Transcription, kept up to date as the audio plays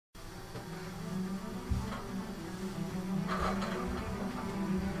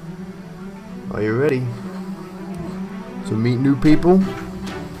Are you ready to meet new people?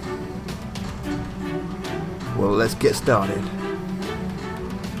 Well, let's get started.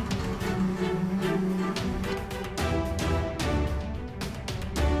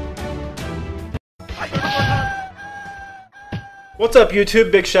 What's up,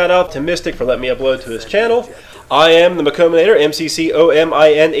 YouTube? Big shout out to Mystic for letting me upload to his channel. I am the MCCOMINATOR,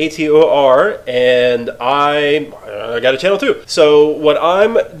 MCCOMINATOR, and I got a channel too. So what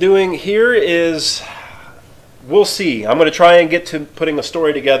I'm doing here is, we'll see. I'm going to try and get to putting a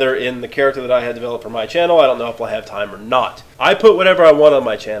story together in the character that I had developed for my channel. I don't know if I'll have time or not. I put whatever I want on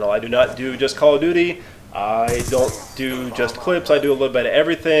my channel. I do not do just Call of Duty. I don't do just clips. I do a little bit of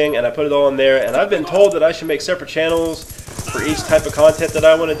everything, and I put it all in there. And I've been told that I should make separate channels for each type of content that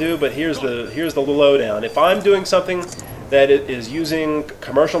I want to do, but here's the lowdown. If I'm doing something that is using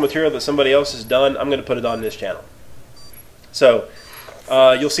commercial material that somebody else has done, I'm going to put it on this channel. So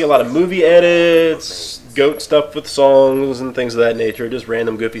you'll see a lot of movie edits, goat stuff with songs and things of that nature, just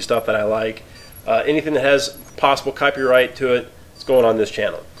random goofy stuff that I like. Anything that has possible copyright to it is going on this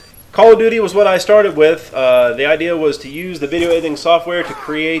channel. Call of Duty was what I started with. The idea was to use the video editing software to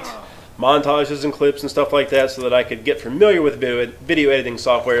create montages and clips and stuff like that so that I could get familiar with video editing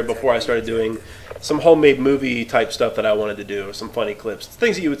software before I started doing some homemade movie type stuff that I wanted to do, or some funny clips,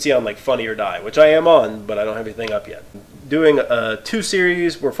 things that you would see on like Funny or Die, which I am on, but I don't have anything up yet. Doing 2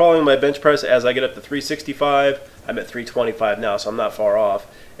 series. We're following my bench press as I get up to 365. I'm at 325 now, so I'm not far off.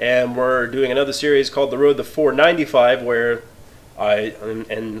 And we're doing another series called The Road to 495, where I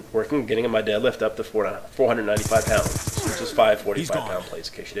am working getting my deadlift up to 495 pounds, which is 5 45-pound plates,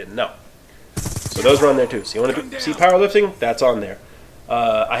 in case you didn't know. So those are on there too. So you want to see powerlifting? That's on there.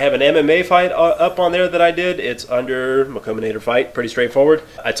 I have an MMA fight up on there that I did. It's under MCCOMINATOR fight. Pretty straightforward.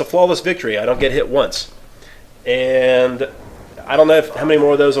 It's a flawless victory. I don't get hit once. And I don't know how many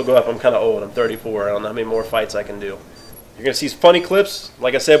more of those will go up. I'm kind of old. I'm 34. I don't know how many more fights I can do. You're going to see funny clips.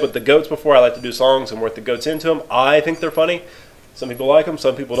 Like I said with the goats before, I like to do songs and work the goats into them. I think they're funny. Some people like them.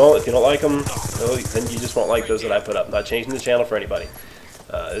 Some people don't. If you don't like them, then you just won't like those that I put up. I'm not changing the channel for anybody.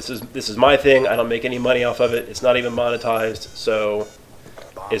 This is my thing. I don't make any money off of it. It's not even monetized, so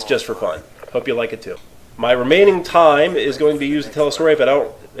it's just for fun. Hope you like it too. My remaining time is going to be used to tell a story.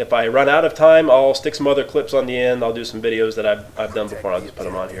 If I run out of time, I'll stick some other clips on the end. I'll do some videos that I've done before. I'll just put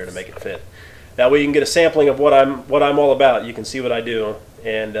them on here to make it fit. That way you can get a sampling of what I'm all about. You can see what I do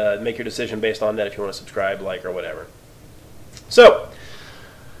and make your decision based on that if you want to subscribe, like, or whatever. So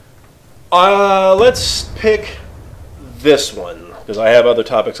let's pick this one, because I have other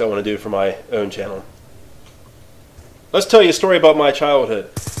topics I want to do for my own channel. Let's tell you a story about my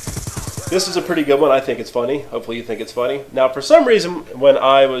childhood. This is a pretty good one. I think it's funny. Hopefully you think it's funny. Now, for some reason, when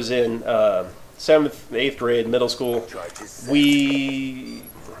I was in 7th, 8th grade, middle school,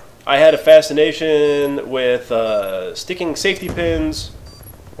 I had a fascination with sticking safety pins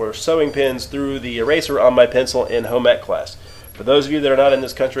or sewing pins through the eraser on my pencil in home ec class. For those of you that are not in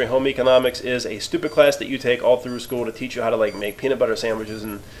this country, home economics is a stupid class that you take all through school to teach you how to like make peanut butter sandwiches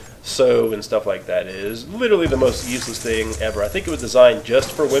and sew and stuff like that. It is literally the most useless thing ever. I think it was designed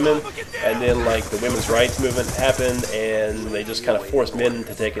just for women, and then like the women's rights movement happened and they just kind of forced men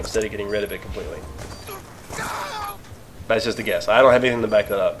to take it instead of getting rid of it completely. That's just a guess. I don't have anything to back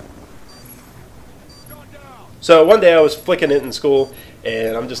that up. So one day I was flicking it in school,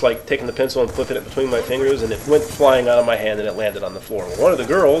 and I'm just like taking the pencil and flipping it between my fingers, and it went flying out of my hand and it landed on the floor. Well, one of the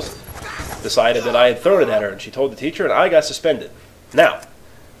girls decided that I had thrown it at her, and she told the teacher, and I got suspended. Now,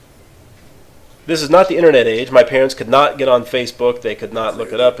 this is not the internet age. My parents could not get on Facebook. They could not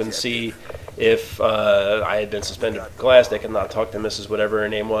look it up and see if I had been suspended from class. They could not talk to Mrs. whatever her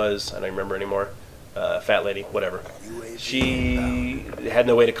name was. I don't remember anymore. Fat lady, whatever. She had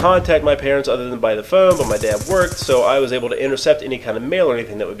no way to contact my parents other than by the phone, but my dad worked, so I was able to intercept any kind of mail or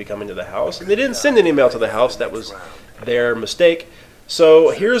anything that would be coming to the house. And they didn't send any mail to the house. That was their mistake.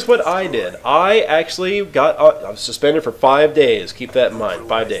 So here's what I did. I actually I was suspended for 5 days. Keep that in mind,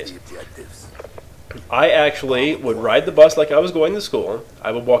 5 days. I actually would ride the bus like I was going to school.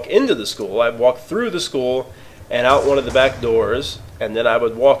 I would walk into the school. I'd walk through the school and out one of the back doors, and then I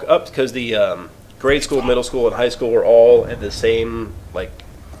would walk up, because the grade school, middle school, and high school were all at the same like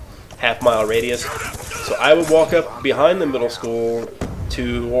half-mile radius. So I would walk up behind the middle school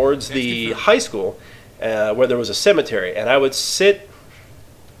towards the high school where there was a cemetery, and I would sit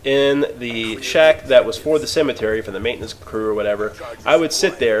in the shack that was for the cemetery, for the maintenance crew or whatever. I would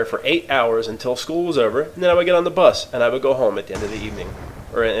sit there for 8 hours until school was over, and then I would get on the bus and I would go home at the end of the evening,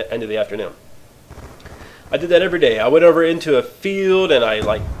 or end of the afternoon. I did that every day. I went over into a field and I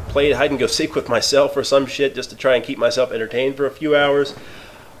like played hide and go seek with myself or some shit just to try and keep myself entertained for a few hours.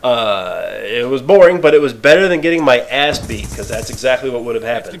 It was boring, but it was better than getting my ass beat, because that's exactly what would have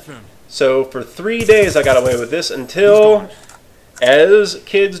happened. So for 3 days I got away with this until, as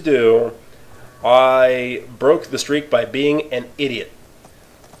kids do, I broke the streak by being an idiot.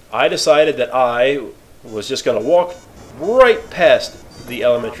 I decided that I was just going to walk right past the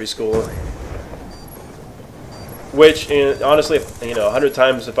elementary school, which, honestly, 100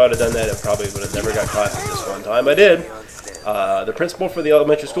 times if I would have done that, it probably would have never got caught. This one time I did. The principal for the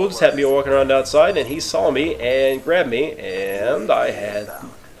elementary school just happened to be walking around outside, and he saw me and grabbed me, and I had,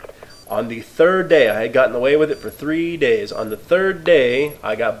 on the 3rd day, I had gotten away with it for 3 days. On the 3rd day,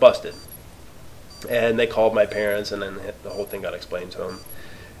 I got busted. And they called my parents, and then the whole thing got explained to them.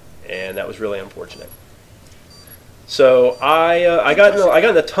 And that was really unfortunate. So I got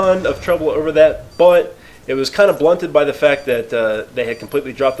in a ton of trouble over that, but it was kind of blunted by the fact that they had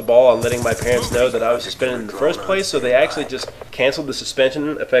completely dropped the ball on letting my parents know that I was suspended in the first place, so they actually just canceled the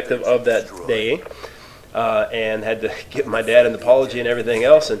suspension effective of that day, and had to give my dad an apology and everything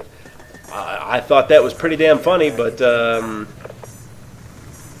else. And I thought that was pretty damn funny, but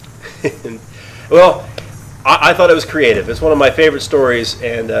well, I thought it was creative. It's one of my favorite stories,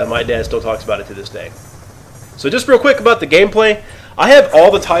 and my dad still talks about it to this day. So just real quick about the gameplay. I have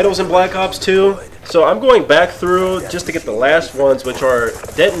all the titles in Black Ops 2, so I'm going back through just to get the last ones, which are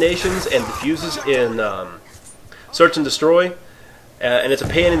detonations and defuses in Search and Destroy, and it's a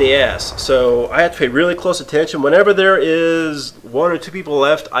pain in the ass. So I have to pay really close attention. Whenever there is 1 or 2 people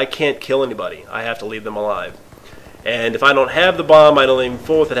left, I can't kill anybody. I have to leave them alive. And if I don't have the bomb, I don't even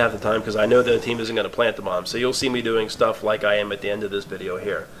fool with it half the time, because I know that the team isn't going to plant the bomb. So you'll see me doing stuff like I am at the end of this video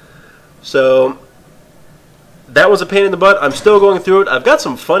here. So that was a pain in the butt. I'm still going through it. I've got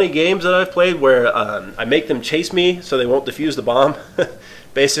some funny games that I've played where I make them chase me so they won't defuse the bomb,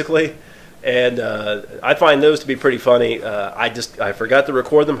 basically. And I find those to be pretty funny. I forgot to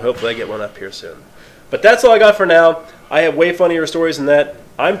record them. Hopefully I get one up here soon. But that's all I got for now. I have way funnier stories than that.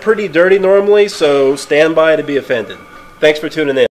 I'm pretty dirty normally, so stand by to be offended. Thanks for tuning in.